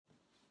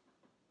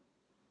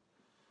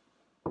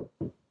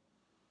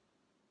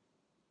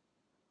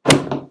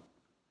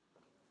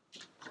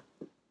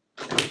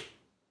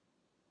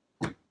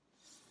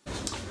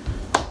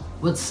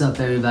What's up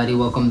everybody,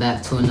 welcome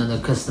back to another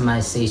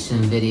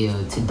customization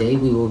video. Today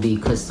we will be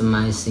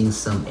customizing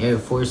some Air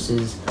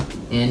Forces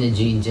and a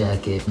jean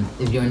jacket.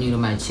 If you're new to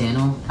my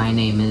channel, my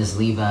name is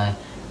Levi.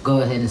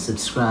 Go ahead and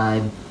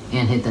subscribe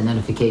and hit the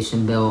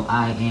notification bell.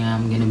 I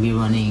am going to be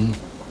running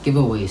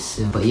giveaways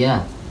soon. But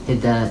yeah,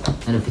 hit that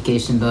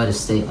notification bell to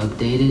stay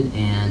updated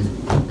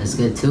and let's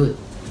get to it.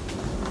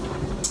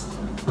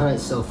 Alright,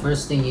 so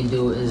first thing you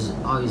do is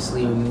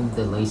obviously remove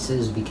the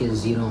laces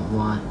because you don't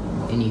want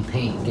any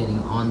paint getting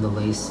on the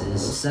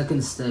laces. The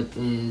second step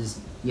is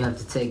you have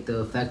to take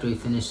the factory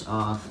finish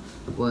off.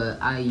 What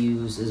I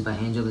use is by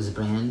Angela's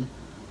brand,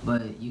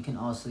 but you can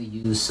also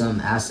use some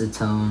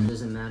acetone.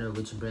 Doesn't matter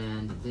which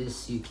brand.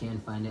 This you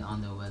can find it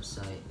on their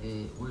website.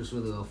 It works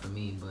really well for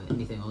me, but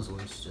anything else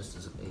works just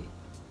as great.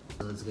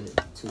 So let's get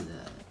to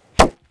that.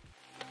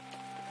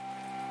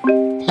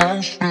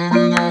 I'm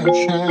standing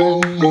outside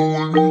the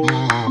window.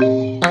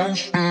 I'm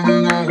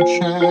standing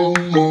outside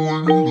the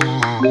window.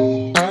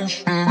 I'm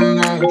standing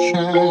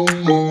outside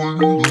the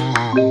window.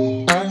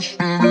 I'm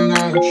standing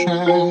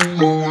outside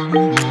the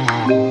window.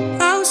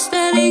 I'm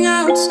standing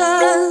outside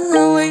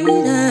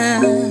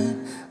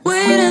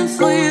waiting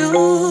for you.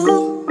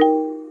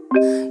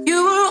 You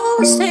were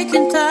always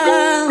taking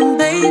time,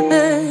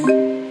 baby,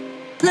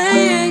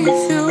 playing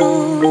it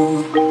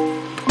through.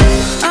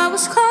 I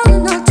was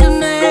calling out your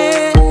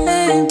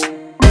name,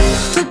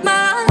 with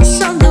my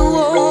eyes on the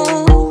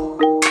wall.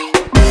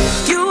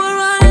 You were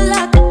running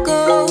like a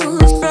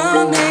ghost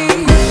from me.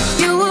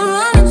 You were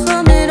running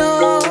from it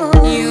all.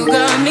 You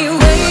got me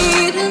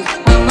waiting,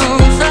 I'm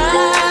on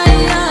fire.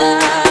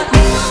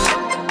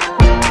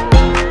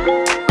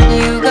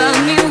 You got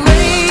me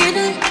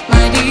waiting,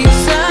 my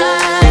desire.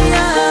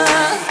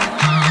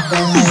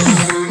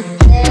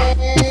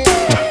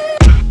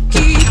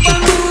 Keep on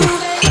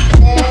moving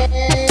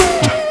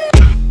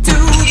to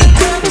the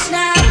purpose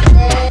now,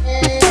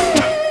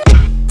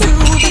 to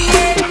the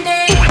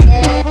ending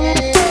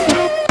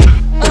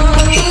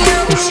of the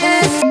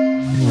ocean.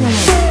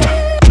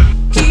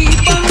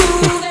 Keep on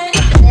moving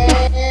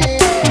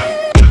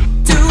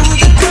to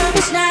the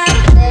purpose now,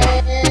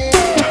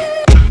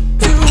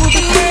 to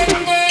the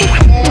ending.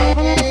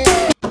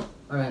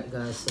 Alright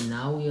guys, so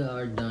now we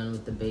are done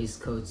with the base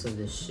coats of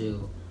the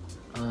shoe.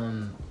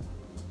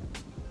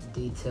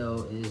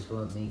 Detail is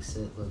what makes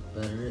it look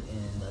better,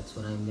 and that's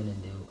what I'm gonna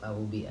do. I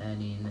will be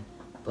adding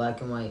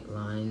black and white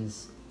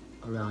lines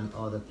around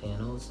all the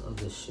panels of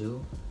the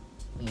shoe,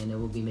 and it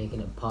will be making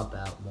it pop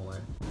out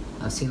more.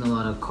 I've seen a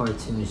lot of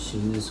cartoon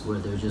shoes where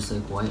they're just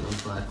like white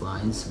with black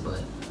lines,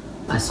 but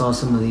I saw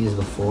some of these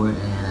before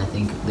and I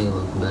think they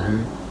look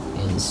better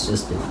and it's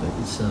just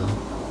different, so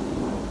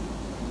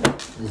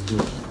let's do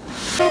it.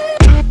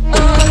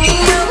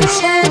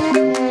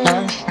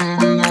 I'm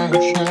standing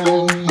outside the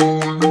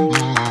window.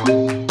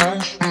 I'm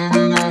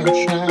standing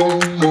outside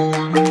the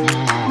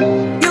window.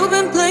 You've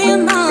been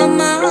playing my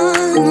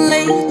mind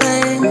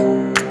lately,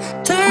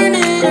 turn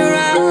it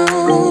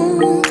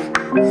around.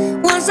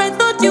 Once I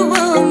thought you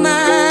were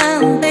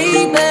mine,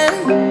 baby,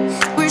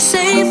 we're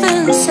safe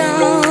and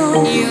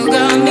sound. You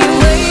got me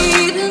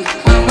waiting,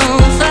 I'm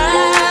on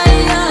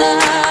fire.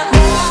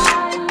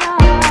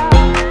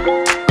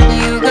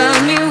 You got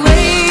me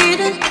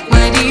waiting,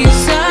 my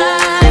desire.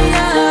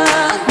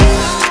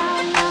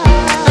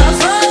 I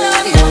follow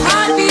your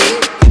heartbeat.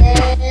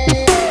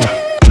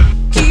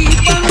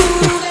 Keep on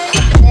moving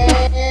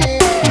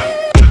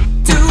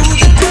to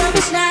the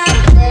purpose now,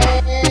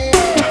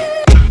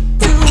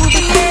 to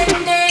the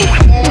ending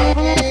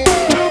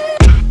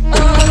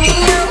of the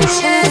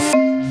ocean.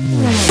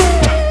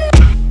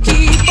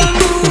 Keep on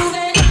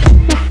moving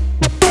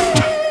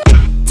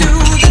to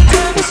the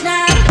purpose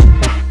now,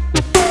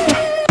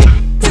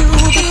 to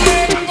the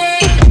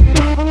ending.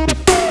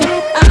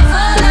 I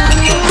follow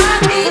your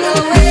heartbeat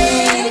away,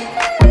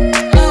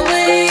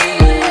 away,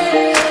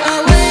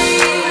 away.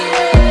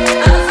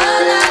 I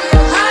follow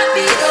your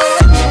heartbeat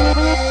away.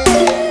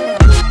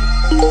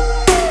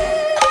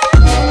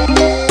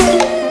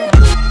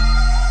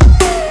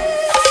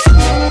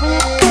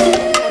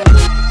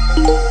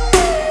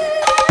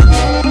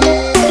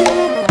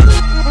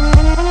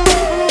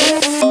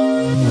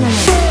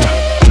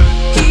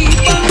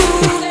 Keep on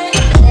moving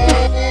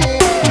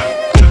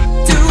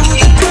to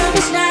the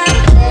purpose now,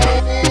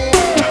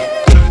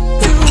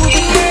 to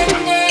the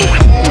ending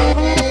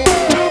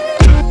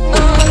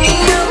of the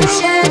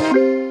ocean.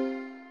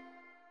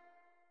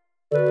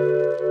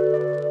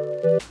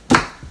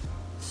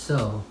 So,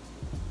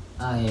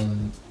 I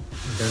am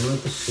done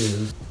with the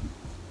shoes.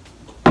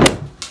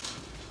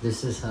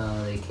 This is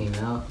how they came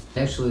out.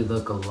 They actually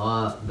look a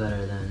lot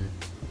better than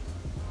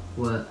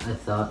what I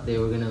thought they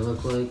were gonna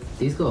look like.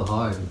 These go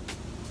hard.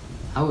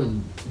 I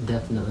would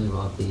definitely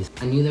rock these.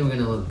 I knew they were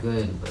gonna look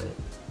good, but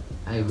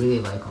I really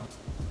like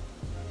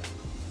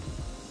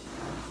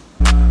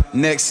them.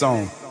 Next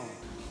song.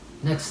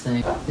 Next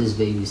thing, this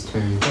baby's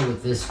turn. So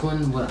with this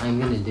one, what I'm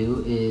gonna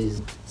do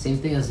is same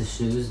thing as the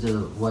shoes,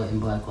 the white and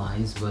black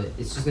lines, but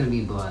it's just gonna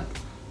be black.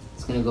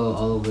 It's gonna go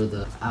all over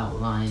the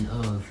outline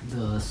of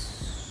the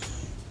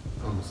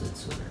almost said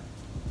sweater.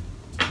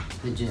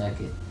 the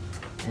jacket.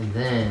 And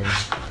then,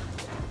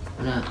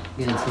 I'm not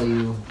gonna tell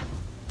you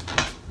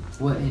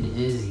what it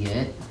is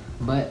yet,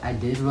 but I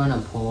did run a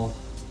poll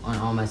on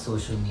all my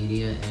social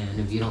media, and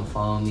if you don't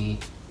follow me,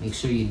 make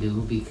sure you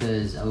do,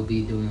 because I will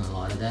be doing a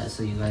lot of that,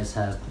 so you guys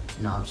have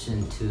an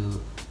option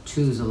to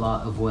choose a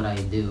lot of what I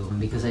do,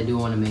 because I do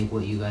want to make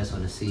what you guys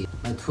want to see.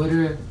 My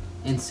Twitter,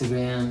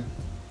 Instagram,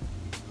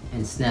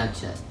 and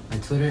Snapchat. My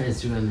Twitter,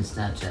 Instagram, and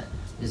Snapchat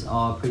is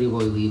all Pretty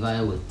Boy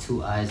Levi with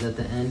 2 eyes at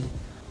the end.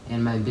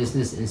 And my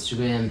business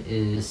Instagram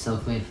is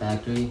Self-Made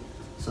Factory,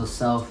 so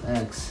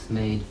Self-X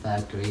Made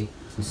Factory.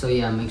 So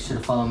yeah, make sure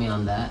to follow me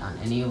on that, on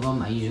any of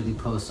them. I usually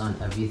post on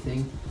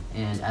everything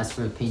and ask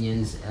for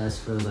opinions,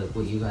 ask for like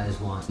what you guys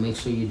want. Make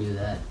sure you do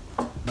that.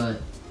 But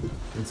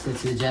let's get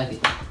to the jacket.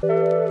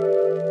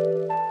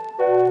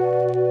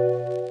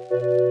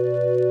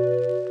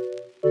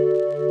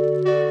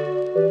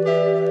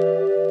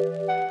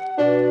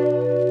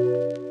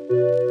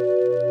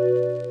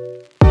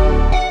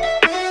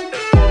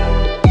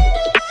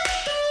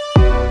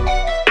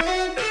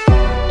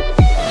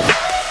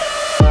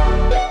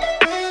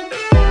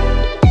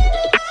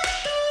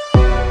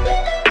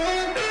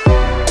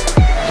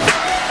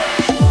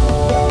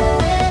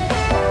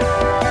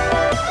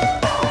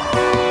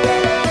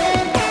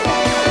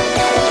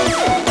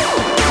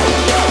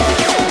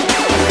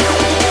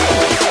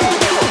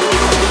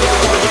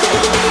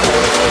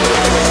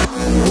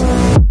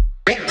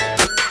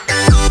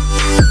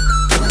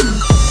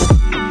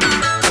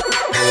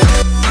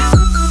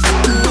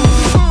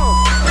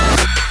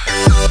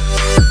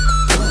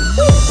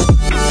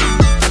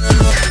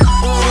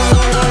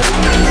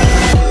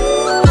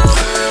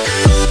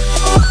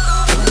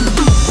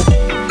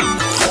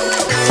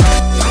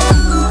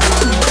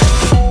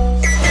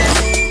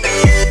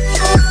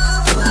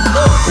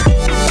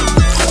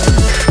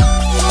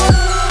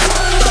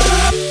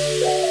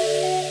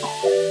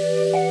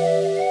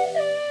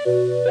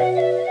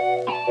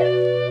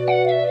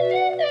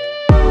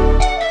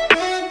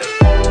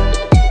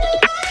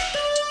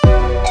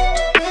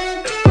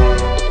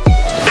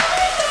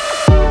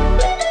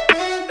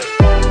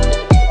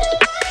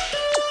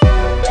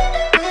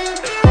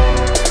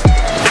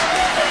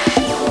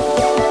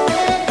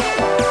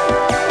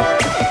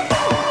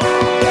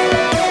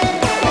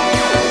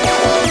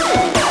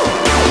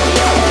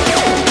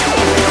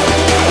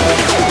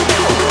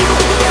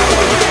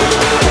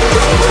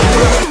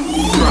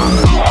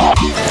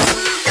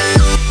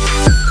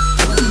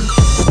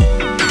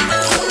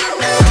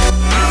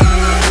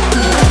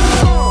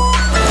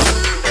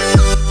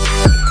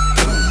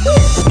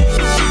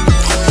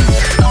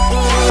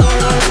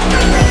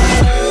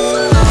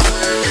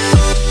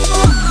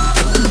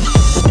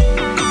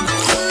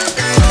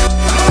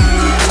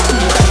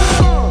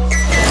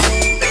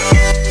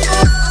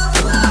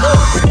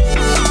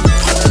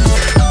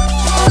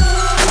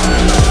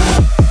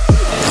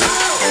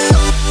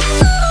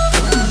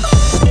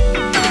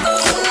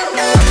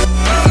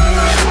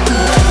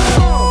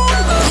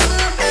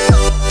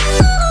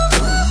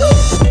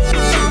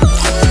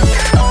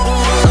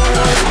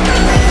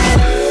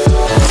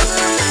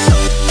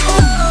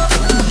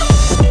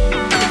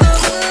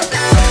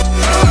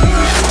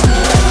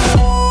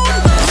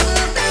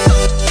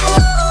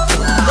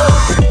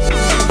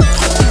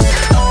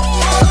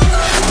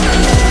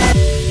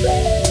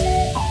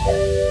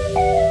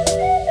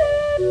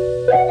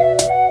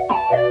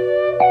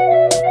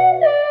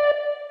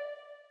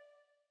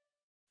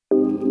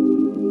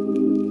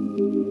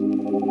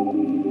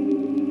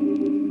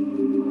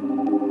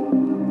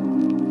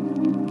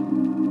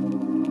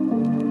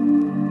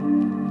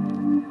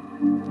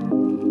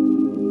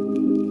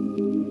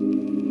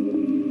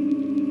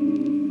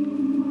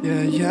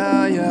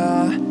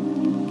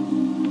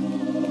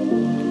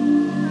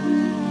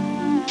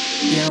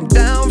 Yeah, I'm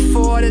down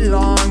for the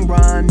long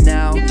run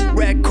now.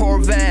 Red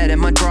Corvette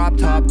and my drop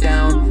top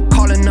down.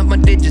 Calling up my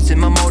digits in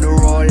my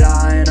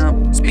Motorola, and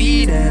I'm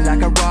speeding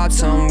like I robbed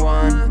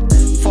someone.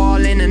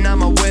 Falling and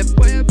I'm a whip,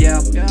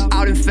 yeah.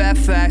 Out in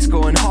Fairfax,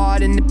 going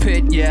hard in the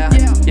pit, yeah.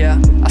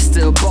 I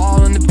still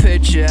ball on the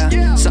pitch,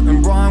 yeah.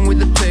 Something wrong with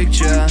the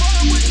picture.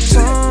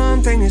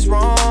 Something is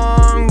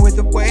wrong with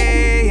the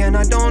way, and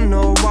I don't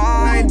know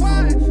why.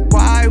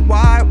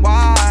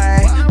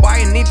 Why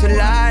you need to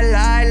lie?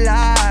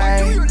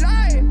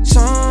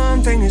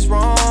 Something is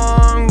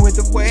wrong with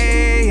the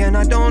way, and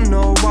I don't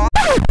know why.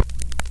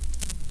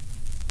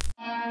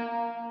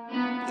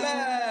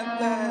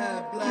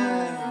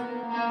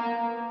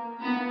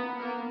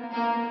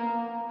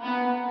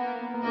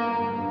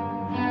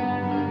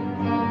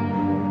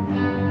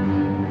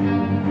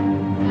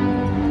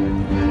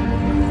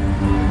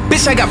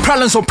 Bitch, I got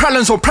problems on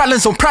problems on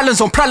problems on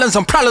problems on problems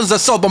on problems. I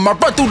solve them. I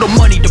run through the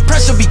money, the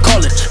pressure be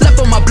calling. Left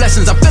on my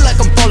blessings, I feel like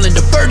I'm falling.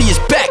 The birdie is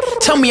back.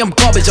 Tell me I'm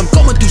garbage, I'm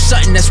going through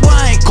something, that's why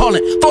I ain't calling.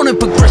 Phone and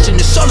progression,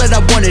 it's all that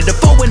I wanted. The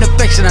phone and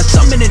affection, I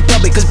summon and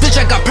dub it. Cause bitch,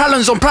 I got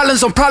problems on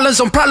problems on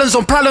problems on problems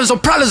on problems on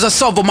problems, I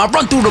solve them. I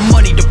run through the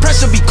money, the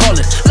pressure be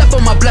calling. Left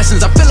on my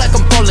blessings, I feel like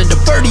I'm falling. The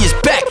birdie is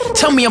back,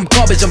 tell me I'm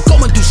garbage, I'm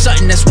going through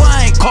something, that's why I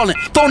ain't calling.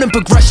 Phone and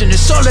progression,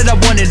 it's all that I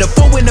wanted. The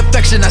phone and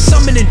affection, I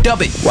summon and dub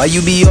it. Why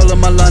you be all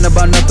on my line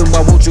about nothing?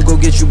 Why won't you go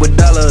get you $1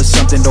 or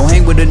something? Don't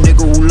hang with a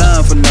nigga who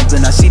lying for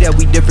nothing. I see that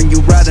we different,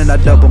 you riding, I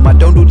double. I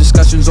don't do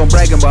discussions on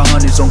bragging about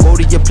hundreds. Don't go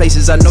to your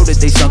places, I know that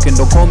they sunken.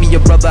 Don't call me your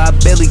brother, I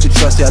barely could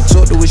trust it. I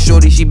talked to a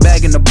shorty, she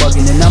bagging the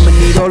bugging. And I'ma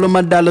need all of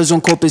my dollars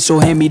on corporate, so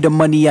hand me the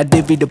money, I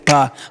divvy the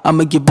pie.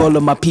 I'ma give all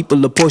of my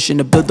people a portion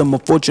to build them a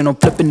fortune on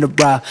flipping the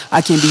ride.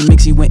 I can't be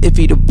mixy when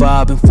iffy the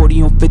vibe, and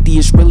 40 on 50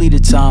 is really the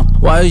time.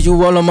 Why are you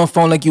all on my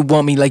phone like you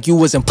want me, like you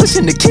wasn't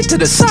pushing the kid to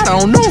the side? I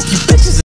don't know if you bitches